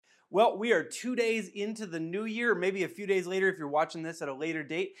Well, we are 2 days into the new year, maybe a few days later if you're watching this at a later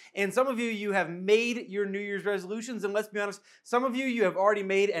date. And some of you have made your New Year's resolutions. And let's be honest, some of you have already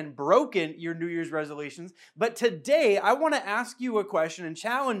made and broken your New Year's resolutions. But today, I want to ask you a question and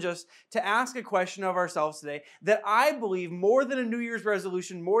challenge us to ask a question of ourselves today that I believe more than a New Year's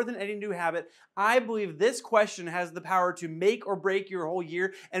resolution, more than any new habit, I believe this question has the power to make or break your whole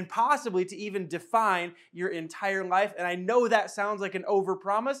year and possibly to even define your entire life. And I know that sounds like an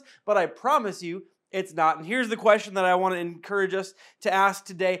overpromise, but I promise you it's not. And here's the question that I want to encourage us to ask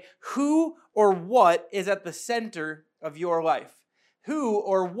today. Who or what is at the center of your life? Who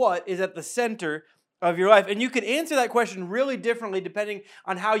or what is at the center of your life? And you can answer that question really differently depending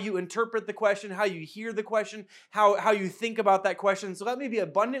on how you interpret the question, how you hear the question, how you think about that question. So let me be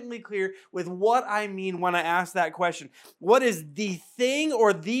abundantly clear with what I mean when I ask that question. What is the thing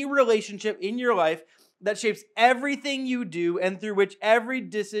or the relationship in your life that shapes everything you do and through which every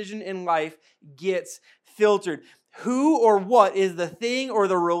decision in life gets filtered? Who or what is the thing or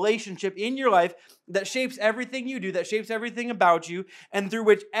the relationship in your life that shapes everything you do, that shapes everything about you, and through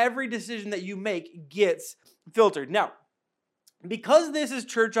which every decision that you make gets filtered? Now, because this is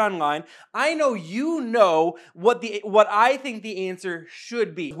Church Online, I know you know what I think the answer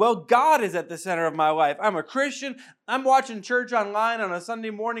should be. Well, God is at the center of my life. I'm a Christian. I'm watching Church Online on a Sunday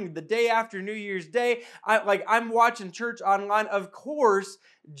morning, the day after New Year's Day. I'm watching Church Online. Of course,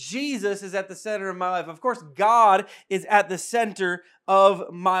 Jesus is at the center of my life. Of course, God is at the center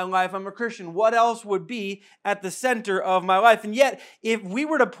of my life. I'm a Christian. What else would be at the center of my life? And yet, if we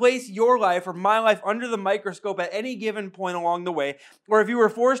were to place your life or my life under the microscope at any given point along the way, or if you were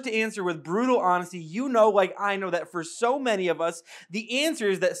forced to answer with brutal honesty, you know, like I know, that for so many of us, the answer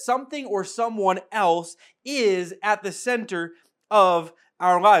is that something or someone else is at the center of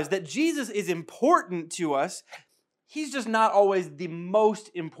our lives. That Jesus is important to us. He's just not always the most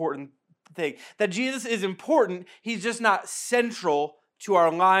important thing. That Jesus is important, he's just not central to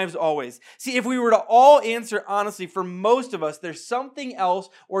our lives always. See, if we were to all answer honestly, for most of us, there's something else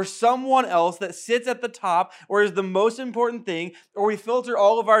or someone else that sits at the top or is the most important thing, or we filter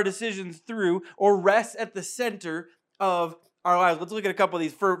all of our decisions through or rests at the center of our lives. Let's look at a couple of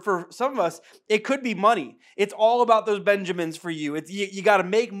these. For some of us, it could be money. It's all about those Benjamins for you. You got to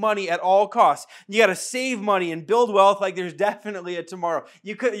make money at all costs. You got to save money and build wealth like there's definitely a tomorrow.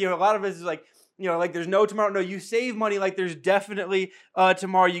 A lot of us is like, like there's no tomorrow. No, you save money like there's definitely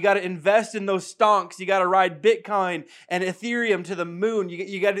tomorrow. You got to invest in those stonks. You got to ride Bitcoin and Ethereum to the moon.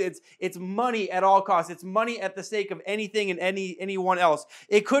 You got to. It's money at all costs. It's money at the sake of anything and anyone else.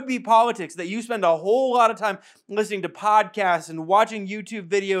 It could be politics, that you spend a whole lot of time listening to podcasts and watching YouTube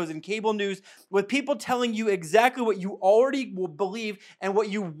videos and cable news with people telling you exactly what you already will believe and what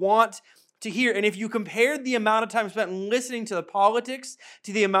you want to hear. And if you compared the amount of time spent listening to the politics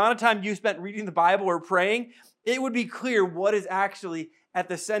to the amount of time you spent reading the Bible or praying, it would be clear what is actually at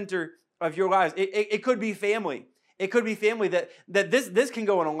the center of your lives. It could be family. It could be family that this can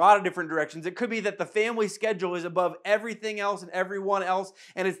go in a lot of different directions. It could be that the family schedule is above everything else and everyone else,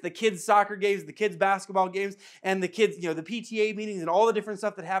 and it's the kids' soccer games, the kids' basketball games, and the kids, the PTA meetings and all the different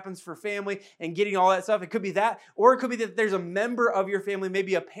stuff that happens for family and getting all that stuff. It could be that, or it could be that there's a member of your family,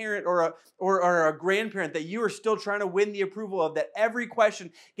 maybe a parent or a grandparent that you are still trying to win the approval of, that every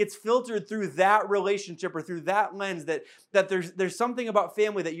question gets filtered through that relationship or through that lens, that there's something about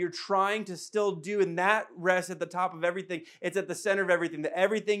family that you're trying to still do, and that rests at the top of everything. It's at the center of everything, that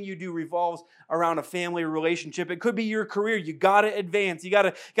everything you do revolves around a family relationship. It could be your career. You got to advance. You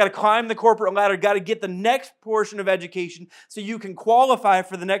got to climb the corporate ladder, got to get the next portion of education so you can qualify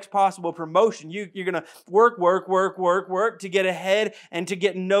for the next possible promotion. You're going to work to get ahead and to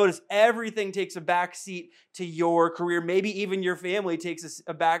get noticed. Everything takes a back seat to your career. Maybe even your family takes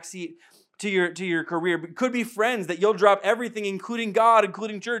a back seat to your career. It could be friends, that you'll drop everything, including God,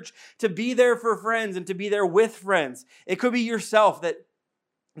 including church, to be there for friends and to be there with friends. It could be yourself, that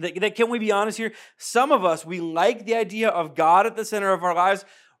can we be honest here? Some of us, we like the idea of God at the center of our lives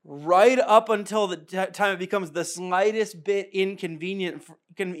right up until the time it becomes the slightest bit inconvenient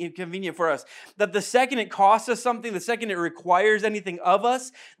for us. That the second it costs us something, the second it requires anything of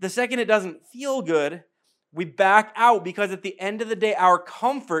us, the second it doesn't feel good, we back out, because at the end of the day, our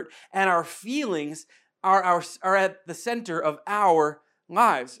comfort and our feelings are at the center of our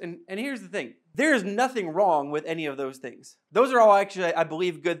lives. And here's the thing. There is nothing wrong with any of those things. Those are all actually, I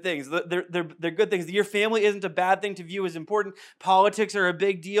believe, good things. They're good things. Your family isn't a bad thing to view as important. Politics are a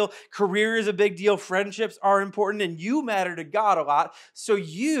big deal. Career is a big deal. Friendships are important. And you matter to God a lot. So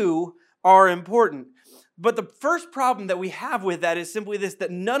you are important. But the first problem that we have with that is simply this,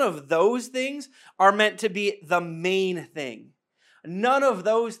 that none of those things are meant to be the main thing. None of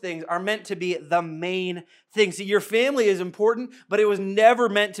those things are meant to be the main thing. See, your family is important, but it was never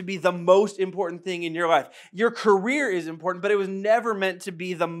meant to be the most important thing in your life. Your career is important, but it was never meant to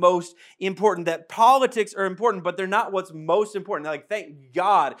be the most important. That politics are important, but they're not what's most important. Like, thank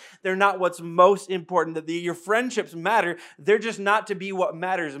God they're not what's most important. That your friendships matter. They're just not to be what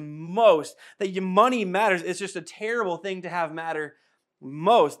matters most. That your money matters. It's just a terrible thing to have matter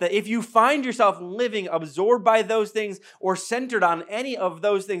most. That if you find yourself living absorbed by those things or centered on any of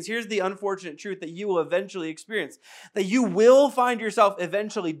those things, here's the unfortunate truth that you will eventually experience. That you will find yourself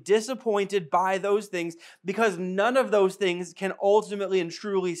eventually disappointed by those things because none of those things can ultimately and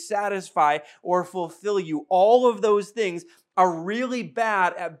truly satisfy or fulfill you. All of those things are really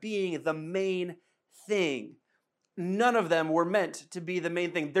bad at being the main thing. None of them were meant to be the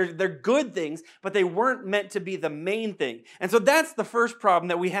main thing. They're good things, but they weren't meant to be the main thing. And so that's the first problem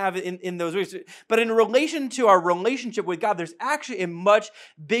that we have in those ways. But in relation to our relationship with God, there's actually a much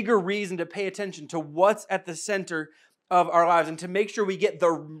bigger reason to pay attention to what's at the center of our lives and to make sure we get the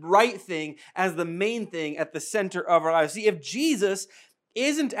right thing as the main thing at the center of our lives. See, if Jesus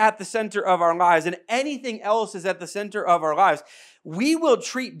isn't at the center of our lives and anything else is at the center of our lives, we will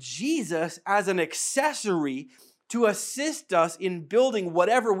treat Jesus as an accessory to assist us in building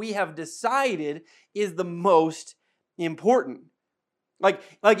whatever we have decided is the most important. Like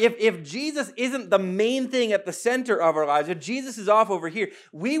if Jesus isn't the main thing at the center of our lives, if Jesus is off over here,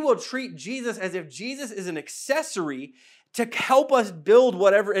 we will treat Jesus as if Jesus is an accessory to help us build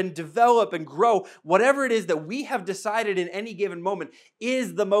whatever and develop and grow whatever it is that we have decided in any given moment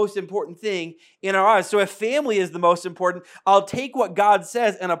is the most important thing in our lives. So if family is the most important, I'll take what God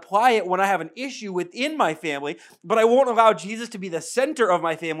says and apply it when I have an issue within my family, but I won't allow Jesus to be the center of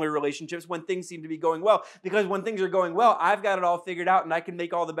my family relationships when things seem to be going well, because when things are going well, I've got it all figured out and I can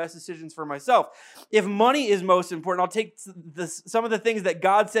make all the best decisions for myself. If money is most important, I'll take some of the things that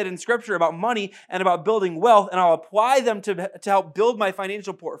God said in Scripture about money and about building wealth, and I'll apply them to help build my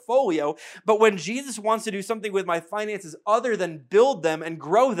financial portfolio. But when Jesus wants to do something with my finances other than build them and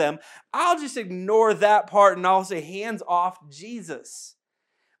grow them, I'll just ignore that part and I'll say, hands off Jesus.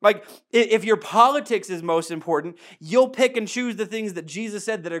 Like, if your politics is most important, you'll pick and choose the things that Jesus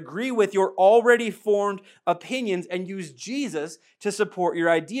said that agree with your already formed opinions and use Jesus to support your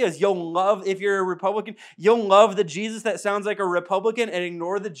ideas. You'll love, if you're a Republican, you'll love the Jesus that sounds like a Republican and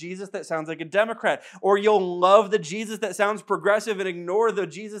ignore the Jesus that sounds like a Democrat. Or you'll love the Jesus that sounds progressive and ignore the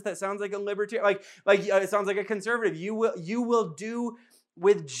Jesus that sounds like a libertarian, it sounds like a conservative. You will do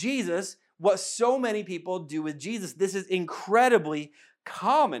with Jesus what so many people do with Jesus. This is incredibly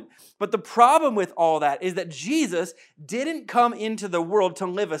common. But the problem with all that is that Jesus didn't come into the world to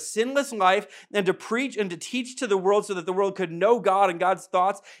live a sinless life and to preach and to teach to the world so that the world could know God and God's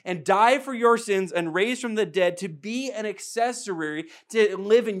thoughts and die for your sins and raise from the dead, to be an accessory, to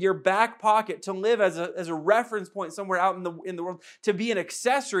live in your back pocket, to live as a reference point somewhere out in the world, to be an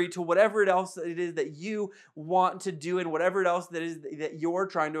accessory to whatever else it is that you want to do and whatever else that you're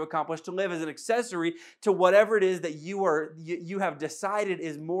trying to accomplish, to live as an accessory to whatever it is that you have decided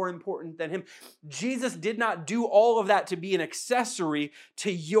is more important than him. Jesus did not do all of that to be an accessory to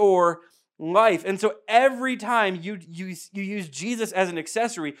your life. And so every time you use Jesus as an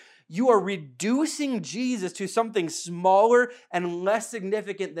accessory, you are reducing Jesus to something smaller and less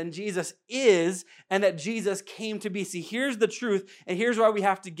significant than Jesus is and that Jesus came to be. See, here's the truth, and here's why we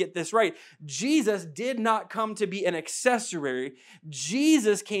have to get this right. Jesus did not come to be an accessory.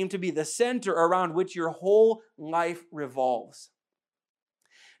 Jesus came to be the center around which your whole life revolves.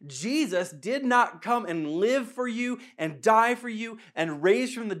 Jesus did not come and live for you and die for you and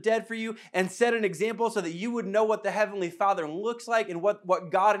raise from the dead for you and set an example so that you would know what the Heavenly Father looks like and what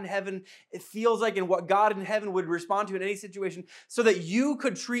God in heaven feels like and what God in heaven would respond to in any situation so that you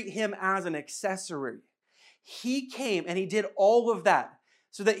could treat him as an accessory. He came and he did all of that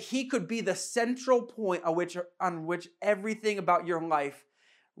so that he could be the central point on which everything about your life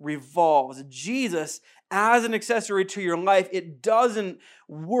revolves. Jesus as an accessory to your life, it doesn't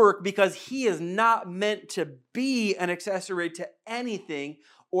work because he is not meant to be an accessory to anything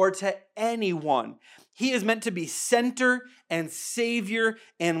or to anyone. He is meant to be center and Savior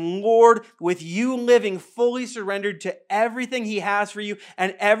and Lord, with you living fully surrendered to everything he has for you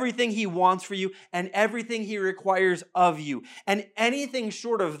and everything he wants for you and everything he requires of you. And anything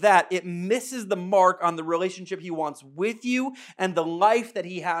short of that, it misses the mark on the relationship he wants with you and the life that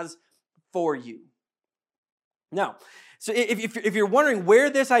he has for you. Now, So if you're wondering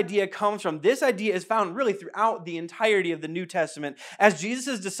where this idea comes from, this idea is found really throughout the entirety of the New Testament. As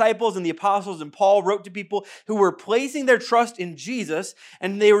Jesus' disciples and the apostles and Paul wrote to people who were placing their trust in Jesus,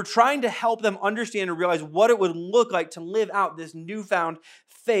 and they were trying to help them understand and realize what it would look like to live out this newfound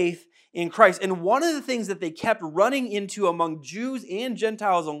faith in Christ. And one of the things that they kept running into among Jews and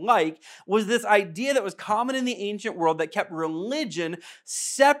Gentiles alike was this idea that was common in the ancient world that kept religion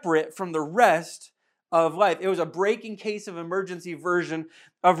separate from the rest of life. It was a breaking case of emergency version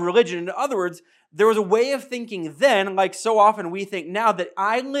of religion. In other words, there was a way of thinking then, like so often we think now, that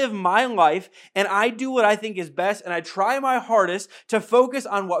I live my life and I do what I think is best and I try my hardest to focus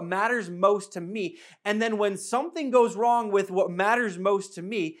on what matters most to me. And then when something goes wrong with what matters most to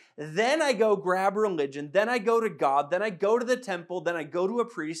me, then I go grab religion, then I go to God, then I go to the temple, then I go to a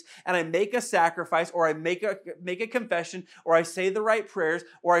priest and I make a sacrifice, or I make a confession, or I say the right prayers,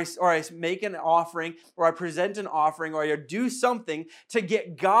 or I make an offering, or I present an offering, or I do something to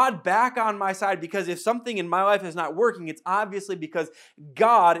get God back on my side. Because if something in my life is not working, it's obviously because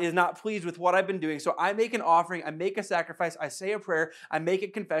God is not pleased with what I've been doing. So I make an offering, I make a sacrifice, I say a prayer, I make a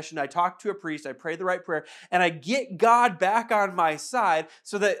confession, I talk to a priest, I pray the right prayer, and I get God back on my side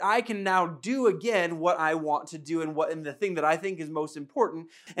so that I can now do again what I want to do and the thing that I think is most important.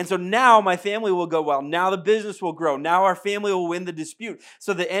 And so now my family will go well. Now the business will grow. Now our family will win the dispute.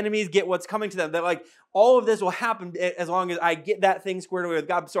 So the enemies get what's coming to them. That like all of this will happen as long as I get that thing squared away with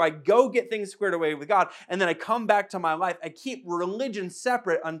God. So I go get things squared away with God, and then I come back to my life. I keep religion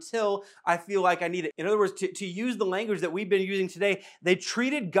separate until I feel like I need it. In other words, to use the language that we've been using today, they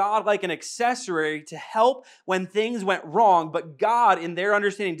treated God like an accessory to help when things went wrong, but God, in their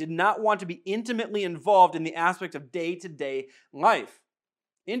understanding, did not want to be intimately involved in the aspect of day-to-day life.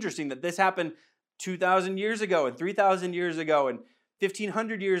 Interesting that this happened 2,000 years ago and 3,000 years ago and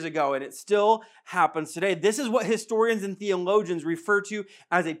 1,500 years ago, and it still happens today. This is what historians and theologians refer to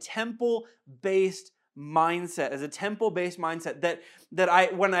as a temple-based mindset,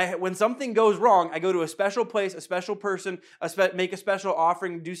 that when something goes wrong, I go to a special place, a special person, make a special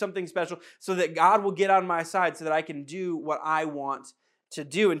offering, do something special, so that God will get on my side, so that I can do what I want to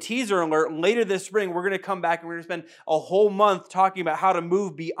do. And teaser alert, later this spring, we're going to come back and we're going to spend a whole month talking about how to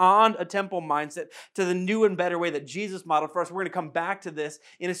move beyond a temple mindset to the new and better way that Jesus modeled for us. We're going to come back to this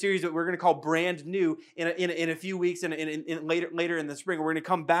in a series that we're going to call Brand New in a few weeks and later in the spring. We're going to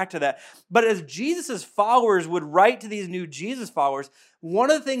come back to that. But as Jesus' followers would write to these new Jesus followers, one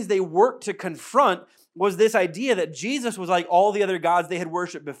of the things they worked to confront was this idea that Jesus was like all the other gods they had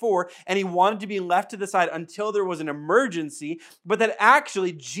worshiped before, and he wanted to be left to the side until there was an emergency, but that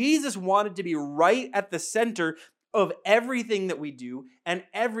actually Jesus wanted to be right at the center of everything that we do and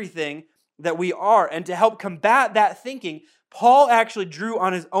everything that we are. And to help combat that thinking, Paul actually drew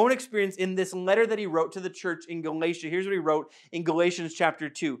on his own experience in this letter that he wrote to the church in Galatia. Here's what he wrote in Galatians chapter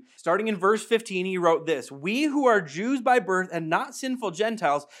 2. Starting in verse 15, he wrote this: "We who are Jews by birth and not sinful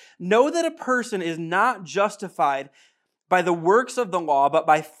Gentiles know that a person is not justified by the works of the law, but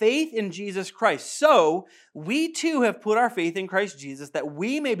by faith in Jesus Christ. So we too have put our faith in Christ Jesus, that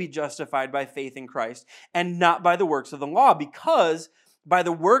we may be justified by faith in Christ and not by the works of the law, because by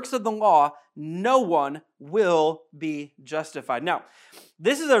the works of the law, no one will be justified." Now,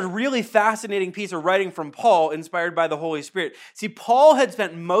 this is a really fascinating piece of writing from Paul, inspired by the Holy Spirit. See, Paul had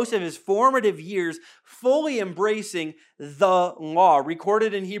spent most of his formative years fully embracing the law,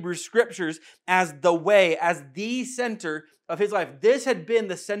 recorded in Hebrew scriptures as the way, as the center of his life. This had been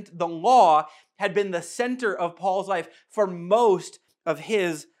the law had been the center of Paul's life for most of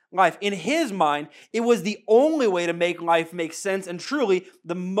his life. In his mind, it was the only way to make life make sense and truly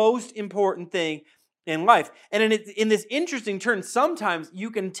the most important thing in life. And in this interesting turn, sometimes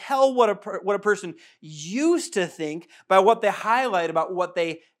you can tell what a person used to think by what they highlight about what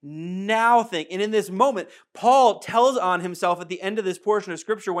they now think. And in this moment, Paul tells on himself at the end of this portion of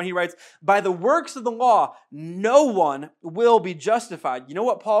Scripture when he writes, "By the works of the law, no one will be justified." You know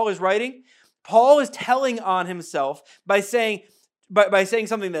what Paul is writing? Paul is telling on himself by saying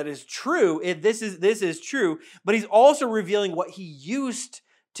something that is true. This is true, but he's also revealing what he used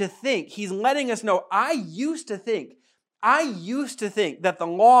to think. He's letting us know, I used to think that the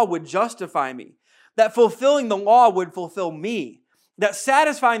law would justify me, that fulfilling the law would fulfill me, that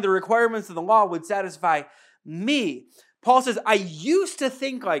satisfying the requirements of the law would satisfy me. Paul says, I used to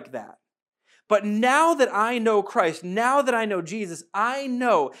think like that. But now that I know Christ, now that I know Jesus, I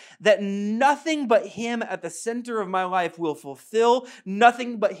know that nothing but him at the center of my life will fulfill,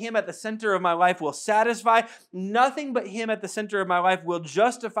 nothing but him at the center of my life will satisfy, nothing but him at the center of my life will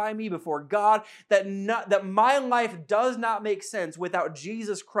justify me before God, that my life does not make sense without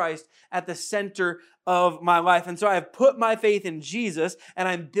Jesus Christ at the center of my life. And so I have put my faith in Jesus, and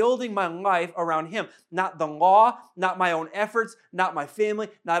I'm building my life around him. Not the law, not my own efforts, not my family,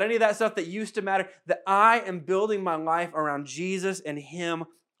 not any of that stuff that used to matter. That I am building my life around Jesus and him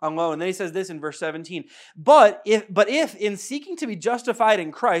alone. And then he says this in verse 17. But if in seeking to be justified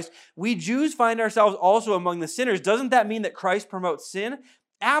in Christ, we Jews find ourselves also among the sinners, doesn't that mean that Christ promotes sin?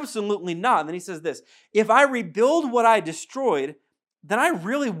 Absolutely not. And then he says this, if I rebuild what I destroyed, then I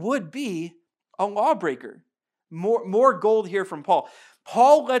really would be a lawbreaker. More gold here from Paul.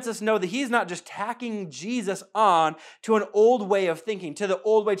 Paul lets us know that he's not just tacking Jesus on to an old way of thinking, to the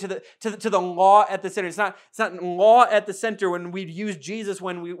old way, to the law at the center. It's not law at the center when we use Jesus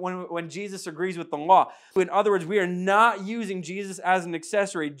when Jesus agrees with the law. In other words, we are not using Jesus as an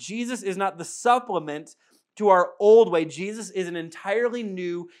accessory. Jesus is not the supplement to our old way. Jesus is an entirely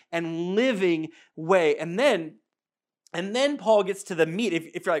new and living way. And then Paul gets to the meat.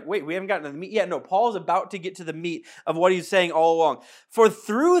 If you're like, wait, we haven't gotten to the meat yet. No, Paul's about to get to the meat of what he's saying all along. For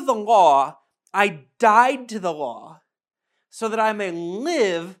through the law, I died to the law so that I may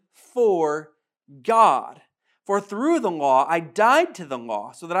live for God. For through the law, I died to the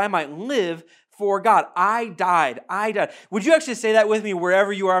law so that I might live for God. I died. Would you actually say that with me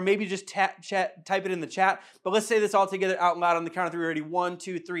wherever you are? Maybe just type it in the chat. But let's say this all together out loud on the count of three. Ready? 1,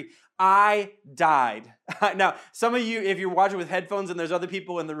 2, 3. I died. Now, some of you, if you're watching with headphones and there's other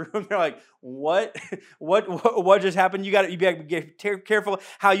people in the room, they're like, what just happened? You got to be careful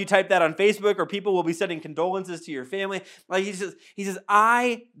how you type that on Facebook, or people will be sending condolences to your family. Like he says,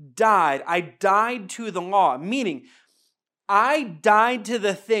 I died. I died to the law, meaning I died to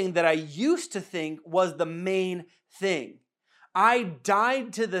the thing that I used to think was the main thing. I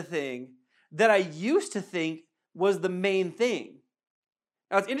died to the thing that I used to think was the main thing.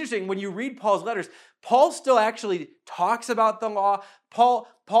 Now, it's interesting, when you read Paul's letters, Paul still actually talks about the law. Paul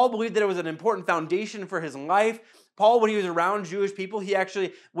believed that it was an important foundation for his life. Paul, when he was around Jewish people, he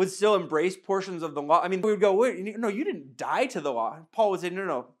actually would still embrace portions of the law. I mean, we would go, wait, no, you didn't die to the law. Paul would say,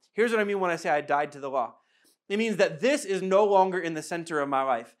 no, here's what I mean when I say I died to the law. It means that this is no longer in the center of my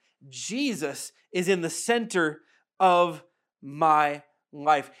life. Jesus is in the center of my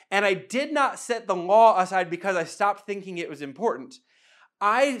life. And I did not set the law aside because I stopped thinking it was important.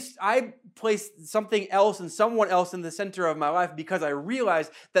 I placed something else and someone else in the center of my life because I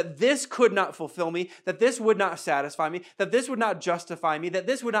realized that this could not fulfill me, that this would not satisfy me, that this would not justify me, that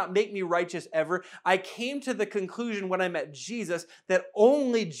this would not make me righteous ever. I came to the conclusion when I met Jesus that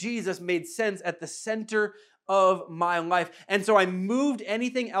only Jesus made sense at the center of my life. And so I moved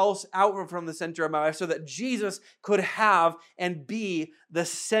anything else out from the center of my life so that Jesus could have and be the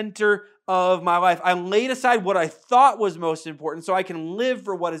center of my life. I laid aside what I thought was most important so I can live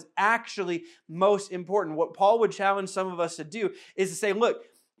for what is actually most important. What Paul would challenge some of us to do is to say, look,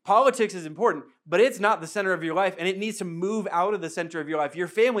 politics is important, but it's not the center of your life, and it needs to move out of the center of your life. Your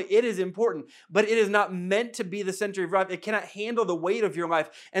family, it is important, but it is not meant to be the center of your life. It cannot handle the weight of your life.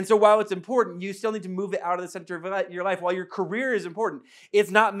 And so while it's important, you still need to move it out of the center of your life. While your career is important,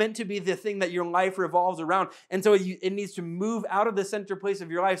 it's not meant to be the thing that your life revolves around. And so it needs to move out of the center place of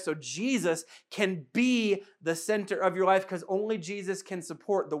your life so Jesus can be the center of your life, because only Jesus can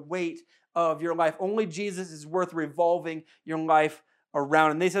support the weight of your life. Only Jesus is worth revolving your life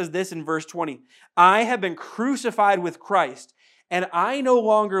around. And he says this in verse 20, I have been crucified with Christ, and I no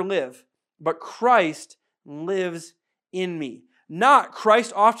longer live, but Christ lives in me. Not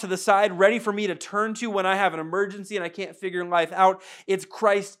Christ off to the side, ready for me to turn to when I have an emergency and I can't figure life out. It's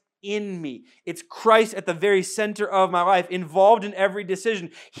Christ in me. It's Christ at the very center of my life, involved in every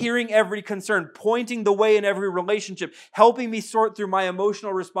decision, hearing every concern, pointing the way in every relationship, helping me sort through my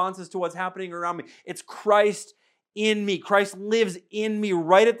emotional responses to what's happening around me. It's Christ in me. Christ lives in me,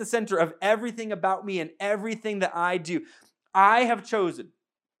 right at the center of everything about me and everything that I do. I have chosen,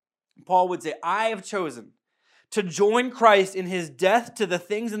 Paul would say, I have chosen to join Christ in his death to the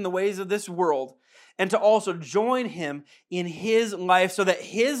things and the ways of this world, and to also join him in his life so that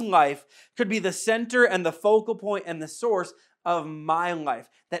his life could be the center and the focal point and the source of my life,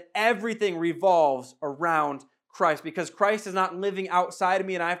 that everything revolves around Christ, because Christ is not living outside of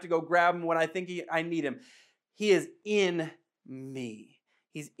me and I have to go grab him when I think I need him. He is in me.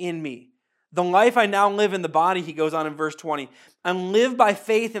 He's in me. The life I now live in the body, he goes on in verse 20, I live by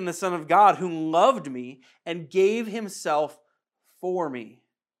faith in the Son of God who loved me and gave himself for me.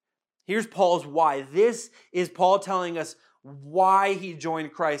 Here's Paul's why. This is Paul telling us why he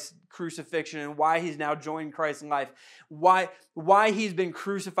joined Christ's crucifixion and why he's now joined Christ's life, why he's been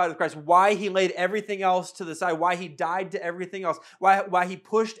crucified with Christ, why he laid everything else to the side, why he died to everything else, why he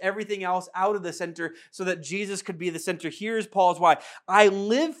pushed everything else out of the center so that Jesus could be the center. Here's Paul's why. I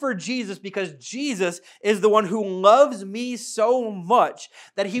live for Jesus because Jesus is the one who loves me so much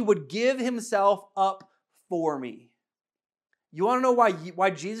that he would give himself up for me. You want to know why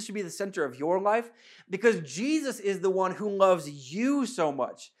Jesus should be the center of your life? Because Jesus is the one who loves you so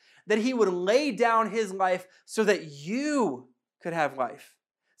much that he would lay down his life so that you could have life,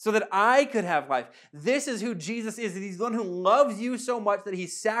 so that I could have life. This is who Jesus is. He's the one who loves you so much that he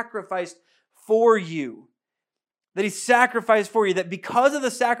sacrificed for you. That he sacrificed for you, that because of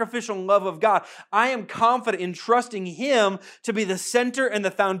the sacrificial love of God, I am confident in trusting him to be the center and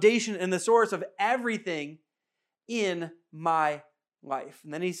the foundation and the source of everything in my life.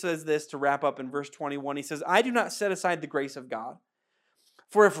 And then he says this to wrap up in verse 21. He says, I do not set aside the grace of God.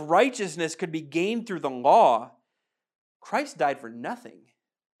 For if righteousness could be gained through the law, Christ died for nothing.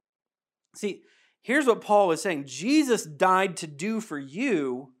 See, here's what Paul is saying. Jesus died to do for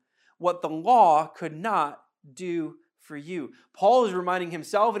you what the law could not do for you. Paul is reminding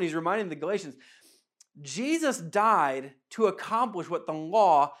himself and he's reminding the Galatians, Jesus died to accomplish what the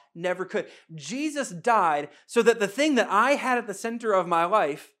law never could. Jesus died so that the thing that I had at the center of my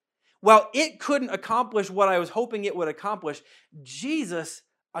life, while it couldn't accomplish what I was hoping it would accomplish, Jesus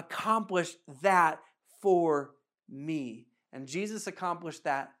accomplished that for me. And Jesus accomplished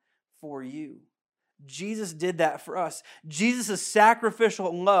that for you. Jesus did that for us. Jesus'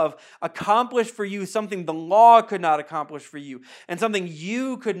 sacrificial love accomplished for you something the law could not accomplish for you, and something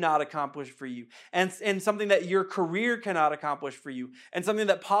you could not accomplish for you, and something that your career cannot accomplish for you, and something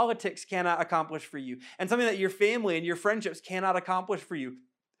that politics cannot accomplish for you, and something that your family and your friendships cannot accomplish for you,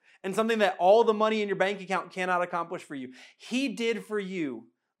 and something that all the money in your bank account cannot accomplish for you. He did for you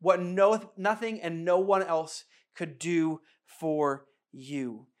what nothing and no one else could do for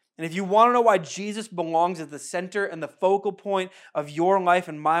you. And if you want to know why Jesus belongs at the center and the focal point of your life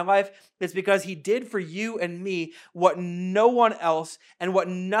and my life, it's because he did for you and me what no one else and what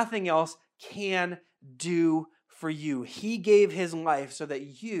nothing else can do for you. He gave his life so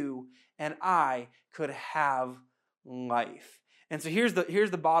that you and I could have life. And so here's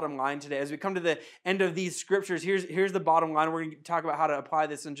the bottom line today. As we come to the end of these scriptures, here's the bottom line. We're going to talk about how to apply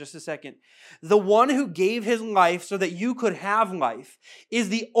this in just a second. The one who gave his life so that you could have life is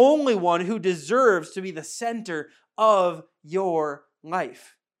the only one who deserves to be the center of your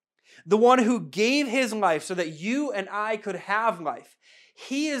life. The one who gave his life so that you and I could have life.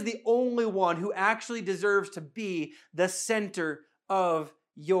 He is the only one who actually deserves to be the center of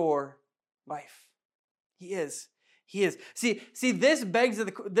your life. He is. He is. See, this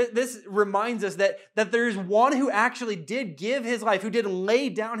this reminds us that there's one who actually did give his life, who did lay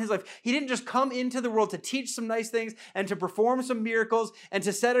down his life. He didn't just come into the world to teach some nice things and to perform some miracles and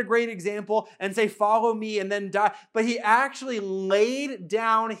to set a great example and say, follow me, and then die. But he actually laid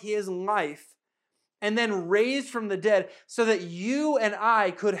down his life and then raised from the dead so that you and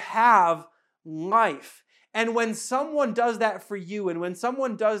I could have life. And when someone does that for you, and when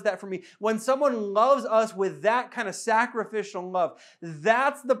someone does that for me, when someone loves us with that kind of sacrificial love,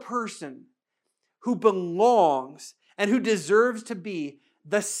 that's the person who belongs and who deserves to be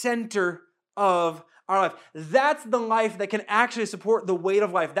the center of our life. That's the life that can actually support the weight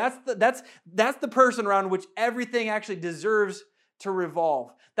of life. That's the person around which everything actually deserves to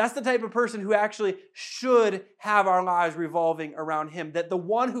revolve. That's the type of person who actually should have our lives revolving around him. That the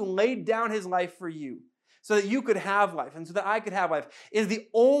one who laid down his life for you, so that you could have life and so that I could have life, is the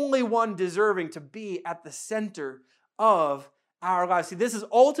only one deserving to be at the center of our lives. See, this is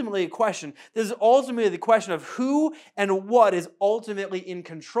ultimately a question. This is ultimately the question of who and what is ultimately in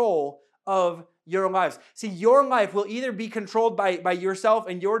control of your lives. See, your life will either be controlled by yourself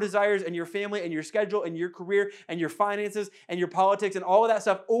and your desires and your family and your schedule and your career and your finances and your politics and all of that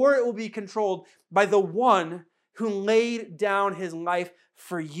stuff, or it will be controlled by the one who laid down his life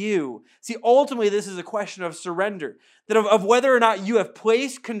for you. See, ultimately, this is a question of surrender, that of whether or not you have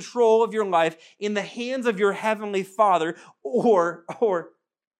placed control of your life in the hands of your heavenly Father, or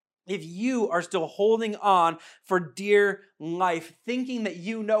if you are still holding on for dear life, thinking that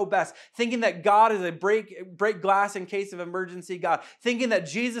you know best, thinking that God is a break glass in case of emergency God, thinking that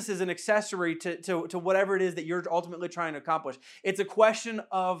Jesus is an accessory to whatever it is that you're ultimately trying to accomplish. It's a question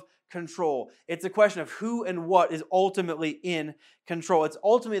of control. It's a question of who and what is ultimately in control. It's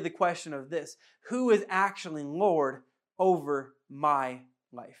ultimately the question of this: who is actually Lord over my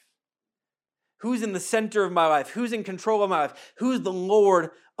life? Who's in the center of my life? Who's in control of my life? Who's the Lord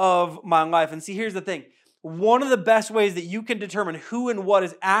of my life? And see, here's the thing. one of the best ways that you can determine who and what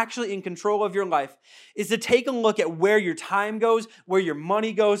is actually in control of your life is to take a look at where your time goes, where your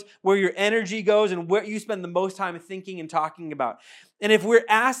money goes, where your energy goes, and where you spend the most time thinking and talking about. And if we're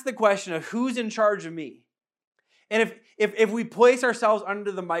asked the question of who's in charge of me, and if we place ourselves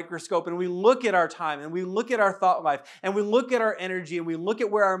under the microscope and we look at our time and we look at our thought life and we look at our energy and we look at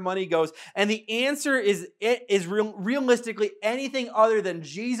where our money goes, and the answer is realistically anything other than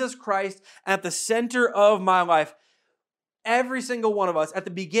Jesus Christ at the center of my life, every single one of us at the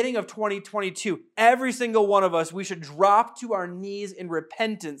beginning of 2022, every single one of us, we should drop to our knees in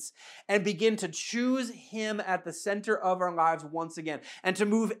repentance and begin to choose Him at the center of our lives once again, and to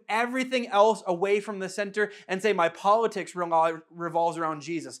move everything else away from the center and say, my politics revolves around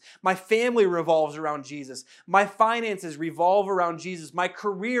Jesus. My family revolves around Jesus. My finances revolve around Jesus. My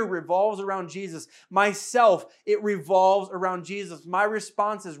career revolves around Jesus. Myself, it revolves around Jesus. My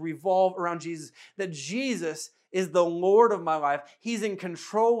responses revolve around Jesus. That Jesus is the Lord of my life. He's in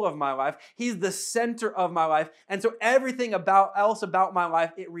control of my life. He's the center of my life. And so everything else about my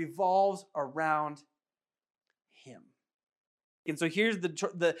life, it revolves around Him. And so here's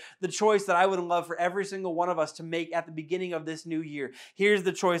the choice that I would love for every single one of us to make at the beginning of this new year. Here's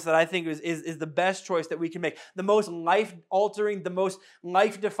the choice that I think is the best choice that we can make. The most life-altering, the most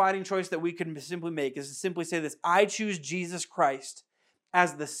life-defining choice that we can simply make is to simply say this: I choose Jesus Christ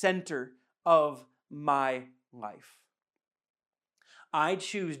as the center of my life. I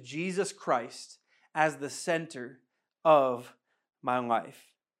choose Jesus Christ as the center of my life.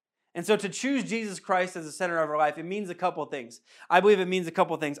 And so to choose Jesus Christ as the center of our life, it means a couple of things. I believe it means a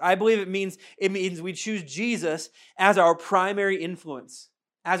couple of things. I believe it means we choose Jesus as our primary influence.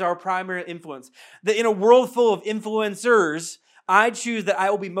 As our primary influence. That in a world full of influencers, I choose that I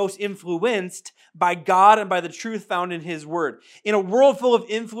will be most influenced by God and by the truth found in His Word. In a world full of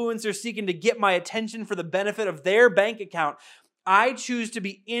influencers seeking to get my attention for the benefit of their bank account, I choose to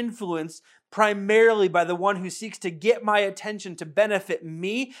be influenced primarily by the one who seeks to get my attention to benefit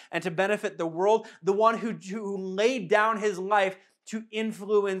me and to benefit the world, the one who laid down his life to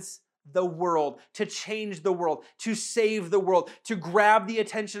influence the world, to change the world, to save the world, to grab the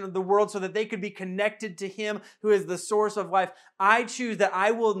attention of the world so that they could be connected to Him who is the source of life. I choose that I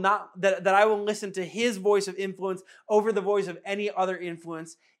will listen to His voice of influence over the voice of any other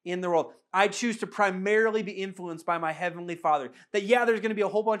influence in the world. I choose to primarily be influenced by my Heavenly Father. That there's going to be a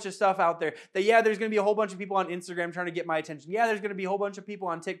whole bunch of stuff out there. That there's going to be a whole bunch of people on Instagram trying to get my attention. There's going to be a whole bunch of people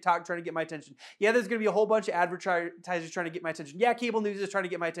on TikTok trying to get my attention. There's going to be a whole bunch of advertisers trying to get my attention. Cable news is trying to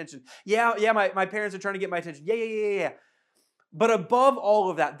get my attention. My parents are trying to get my attention. But above all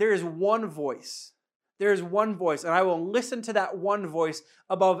of that, there is one voice. There is one voice, and I will listen to that one voice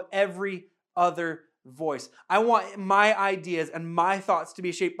above every other voice. I want my ideas and my thoughts to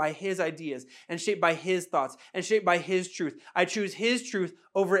be shaped by His ideas and shaped by His thoughts and shaped by His truth. I choose His truth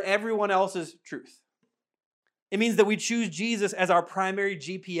over everyone else's truth. It means that we choose Jesus as our primary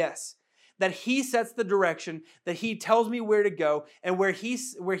GPS, that He sets the direction, that He tells me where to go, and where He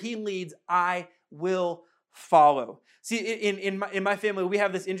leads, I will follow. See, in my family, we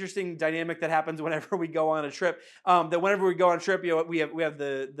have this interesting dynamic that happens whenever we go on a trip. That whenever we go on a trip, we have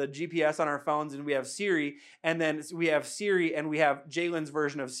the GPS on our phones, and we have Siri, and then we have Siri, and we have Jalen's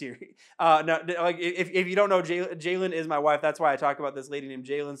version of Siri. If you don't know, Jalen is my wife. That's why I talk about this lady named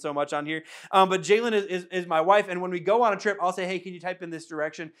Jalen so much on here. But Jalen is my wife, and when we go on a trip, I'll say, "Hey, can you type in this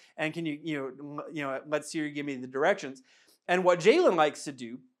direction? And can you let Siri give me the directions?" And what Jalen likes to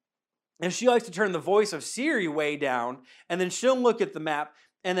do, and she likes to turn the voice of Siri way down, and then she'll look at the map,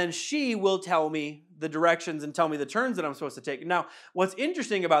 and then she will tell me the directions and tell me the turns that I'm supposed to take. Now, what's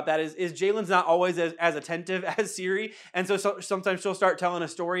interesting about that is Jalen's not always as attentive as Siri, and so sometimes she'll start telling a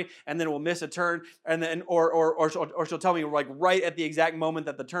story, and then we'll miss a turn, and then or she'll tell me like right at the exact moment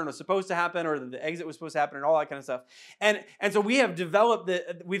that the turn was supposed to happen, or that the exit was supposed to happen, and all that kind of stuff. And so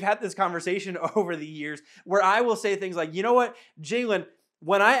we've had this conversation over the years where I will say things like, you know what, Jalen,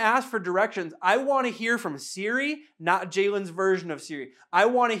 when I ask for directions, I want to hear from Siri, not Jalen's version of Siri. I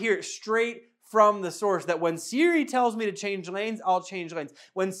want to hear it straight from the source, that when Siri tells me to change lanes, I'll change lanes.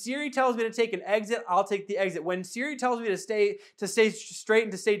 When Siri tells me to take an exit, I'll take the exit. When Siri tells me to stay straight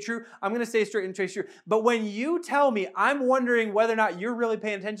and to stay true, I'm going to stay straight and stay true. But when you tell me, I'm wondering whether or not you're really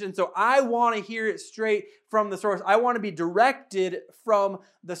paying attention, so I want to hear it straight from the source. I want to be directed from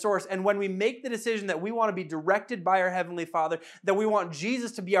the source. And when we make the decision that we want to be directed by our Heavenly Father, that we want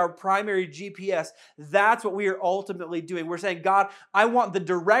Jesus to be our primary GPS, that's what we are ultimately doing. We're saying, God, I want the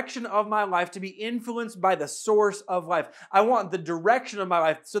direction of my life to be influenced by the source of life. I want the direction of my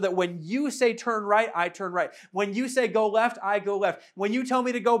life so that when you say turn right, I turn right. When you say go left, I go left. When you tell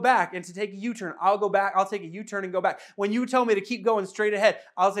me to go back and to take a U-turn, I'll go back. I'll take a U-turn and go back. When you tell me to keep going straight ahead,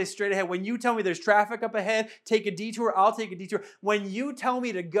 I'll say straight ahead. When you tell me there's traffic up ahead, take a detour, I'll take a detour. When you tell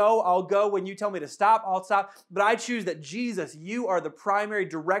me to go, I'll go. When you tell me to stop, I'll stop. But I choose that Jesus, you are the primary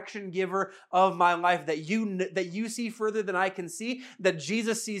direction giver of my life, that you see further than I can see, that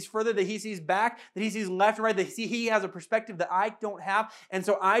Jesus sees further, that he sees back, that he sees left and right, that he has a perspective that I don't have. And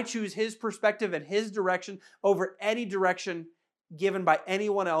so I choose his perspective and his direction over any direction given by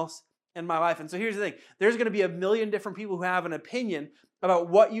anyone else in my life. And so here's the thing. There's going to be a million different people who have an opinion about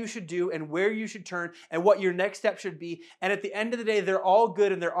what you should do and where you should turn and what your next step should be. And at the end of the day, they're all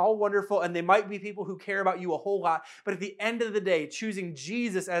good and they're all wonderful, and they might be people who care about you a whole lot. But at the end of the day, choosing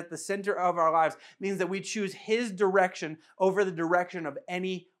Jesus as the center of our lives means that we choose his direction over the direction of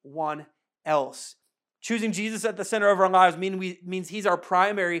anyone else. Choosing Jesus at the center of our lives means he's our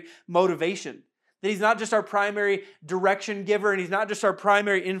primary motivation. That he's not just our primary direction giver and he's not just our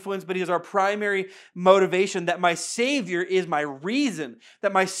primary influence, but he is our primary motivation, that my Savior is my reason,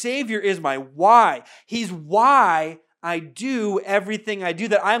 that my Savior is my why. He's why I do everything I do,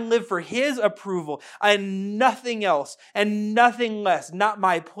 that I live for his approval and nothing else and nothing less, not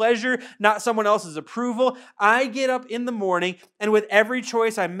my pleasure, not someone else's approval. I get up in the morning, and with every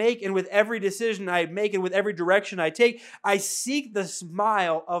choice I make and with every decision I make and with every direction I take, I seek the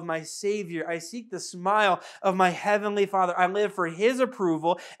smile of my Savior. I seek the smile of my Heavenly Father. I live for his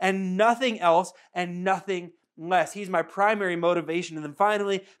approval and nothing else and nothing less. He's my primary motivation. And then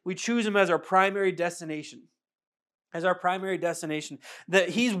finally, we choose him as our primary destination. As our primary destination, that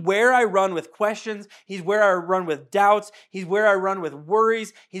he's where I run with questions, he's where I run with doubts, he's where I run with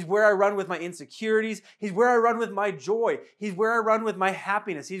worries, he's where I run with my insecurities, he's where I run with my joy, he's where I run with my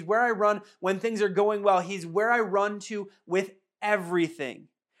happiness, he's where I run when things are going well, he's where I run to with everything.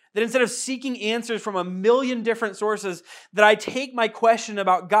 That instead of seeking answers from a million different sources, that I take my question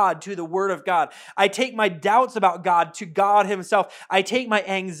about God to the Word of God. I take my doubts about God to God himself. I take my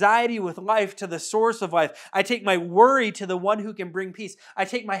anxiety with life to the source of life. I take my worry to the one who can bring peace. I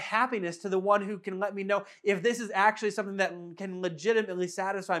take my happiness to the one who can let me know if this is actually something that can legitimately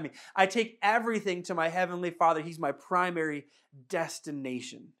satisfy me. I take everything to my Heavenly Father. He's my primary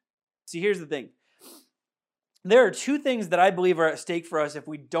destination. See, here's the thing. There are two things that I believe are at stake for us if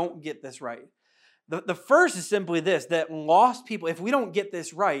we don't get this right. The first is simply this, that lost people, if we don't get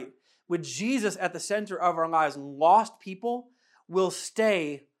this right, with Jesus at the center of our lives, lost people will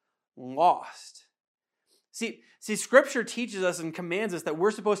stay lost. See, Scripture teaches us and commands us that we're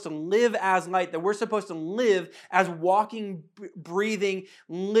supposed to live as light, that we're supposed to live as walking, breathing,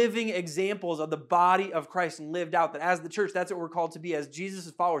 living examples of the body of Christ lived out. That as the church, that's what we're called to be. As Jesus'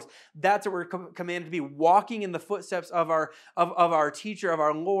 followers, that's what we're commanded to be, walking in the footsteps of our teacher, of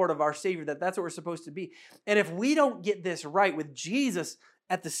our Lord, of our Savior, that's what we're supposed to be. And if we don't get this right with Jesus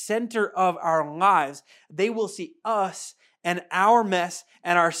at the center of our lives, they will see us and our mess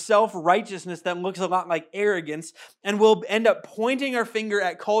and our self-righteousness that looks a lot like arrogance, and we'll end up pointing our finger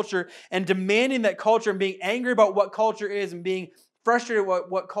at culture and demanding that culture and being angry about what culture is and being frustrated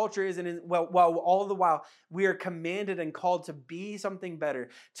what culture is, and while all the while we are commanded and called to be something better,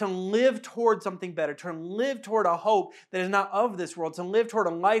 to live toward something better, to live toward a hope that is not of this world, to live toward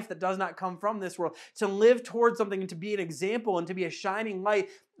a life that does not come from this world, to live toward something and to be an example and to be a shining light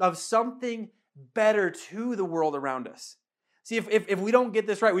of something better to the world around us. See, if we don't get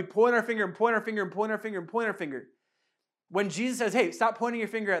this right, we point our finger and point our finger and point our finger and point our finger. When Jesus says, hey, stop pointing your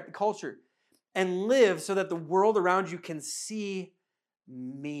finger at the culture and live so that the world around you can see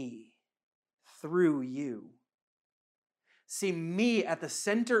me through you. See me at the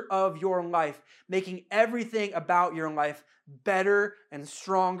center of your life, making everything about your life better and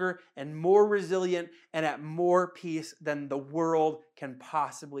stronger and more resilient and at more peace than the world can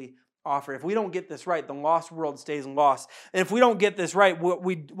possibly offer. If we don't get this right, the lost world stays lost. And if we don't get this right,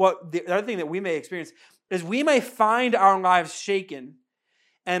 the other thing that we may experience is we may find our lives shaken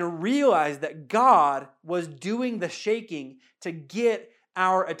and realize that God was doing the shaking to get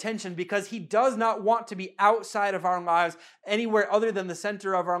our attention, because he does not want to be outside of our lives, anywhere other than the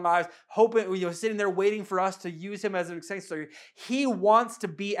center of our lives, hoping, sitting there waiting for us to use him as an accessory. He wants to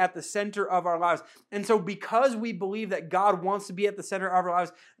be at the center of our lives. And so because we believe that God wants to be at the center of our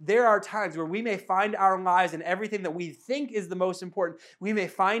lives, there are times where we may find our lives and everything that we think is the most important, we may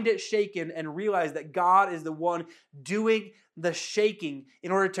find it shaken and realize that God is the one doing the shaking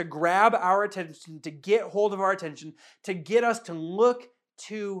in order to grab our attention, to get hold of our attention, to get us to look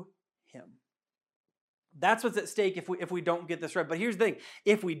to him. That's what's at stake if we don't get this right. But here's the thing.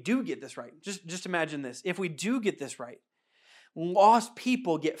 If we do get this right, just imagine this. If we do get this right, lost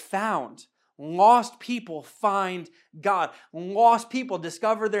people get found. Lost people find God. Lost people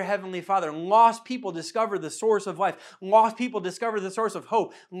discover their Heavenly Father. Lost people discover the source of life. Lost people discover the source of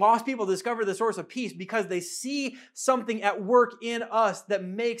hope. Lost people discover the source of peace because they see something at work in us that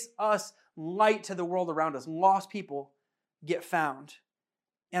makes us light to the world around us. Lost people get found.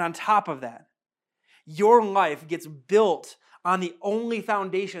 And on top of that, your life gets built on the only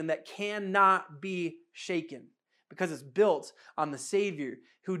foundation that cannot be shaken, because it's built on the Savior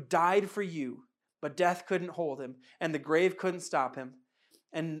who died for you, but death couldn't hold him, and the grave couldn't stop him,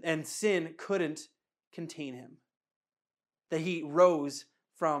 and sin couldn't contain him. That he rose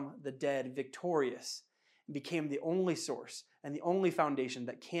from the dead victorious and became the only source and the only foundation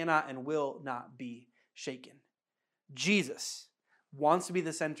that cannot and will not be shaken. Jesus wants to be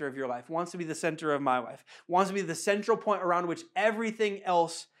the center of your life, wants to be the center of my life, wants to be the central point around which everything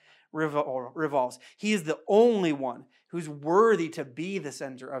else revolves. He is the only one who's worthy to be the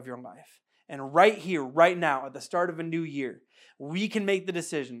center of your life. And right here, right now, at the start of a new year, we can make the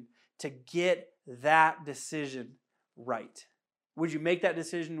decision to get that decision right. Would you make that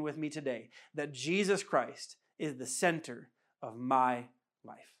decision with me today? That Jesus Christ is the center of my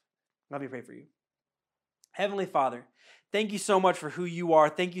life. Let me pray for you. Heavenly Father, thank you so much for who you are.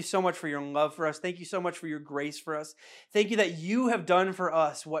 Thank you so much for your love for us. Thank you so much for your grace for us. Thank you that you have done for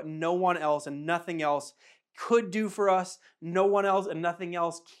us what no one else and nothing else could do for us. No one else and nothing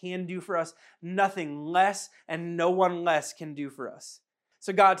else can do for us. Nothing less and no one less can do for us.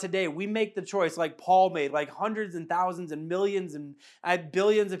 So God, today we make the choice like Paul made, like hundreds and thousands and millions and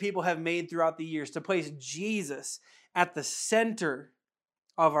billions of people have made throughout the years, to place Jesus at the center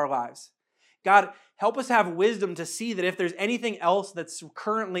of our lives. God, help us have wisdom to see that if there's anything else that's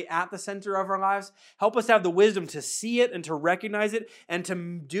currently at the center of our lives, help us have the wisdom to see it and to recognize it and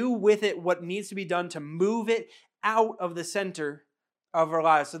to do with it what needs to be done to move it out of the center of our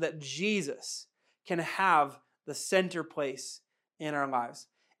lives so that Jesus can have the center place in our lives.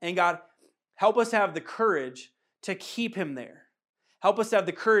 And God, help us have the courage to keep him there. Help us have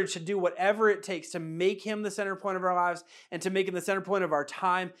the courage to do whatever it takes to make him the center point of our lives and to make him the center point of our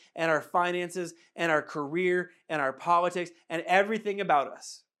time and our finances and our career and our politics and everything about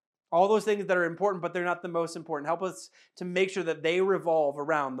us. All those things that are important, but they're not the most important. Help us to make sure that they revolve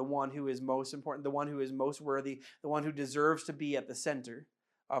around the one who is most important, the one who is most worthy, the one who deserves to be at the center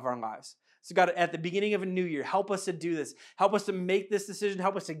of our lives. So God, at the beginning of a new year, help us to do this. Help us to make this decision.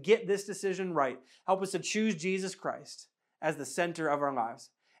 Help us to get this decision right. Help us to choose Jesus Christ as the center of our lives.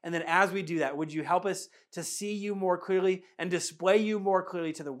 And then as we do that, would you help us to see you more clearly and display you more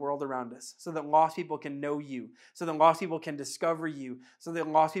clearly to the world around us so that lost people can know you, so that lost people can discover you, so that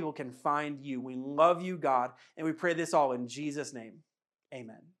lost people can find you. We love you, God, and we pray this all in Jesus' name.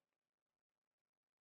 Amen.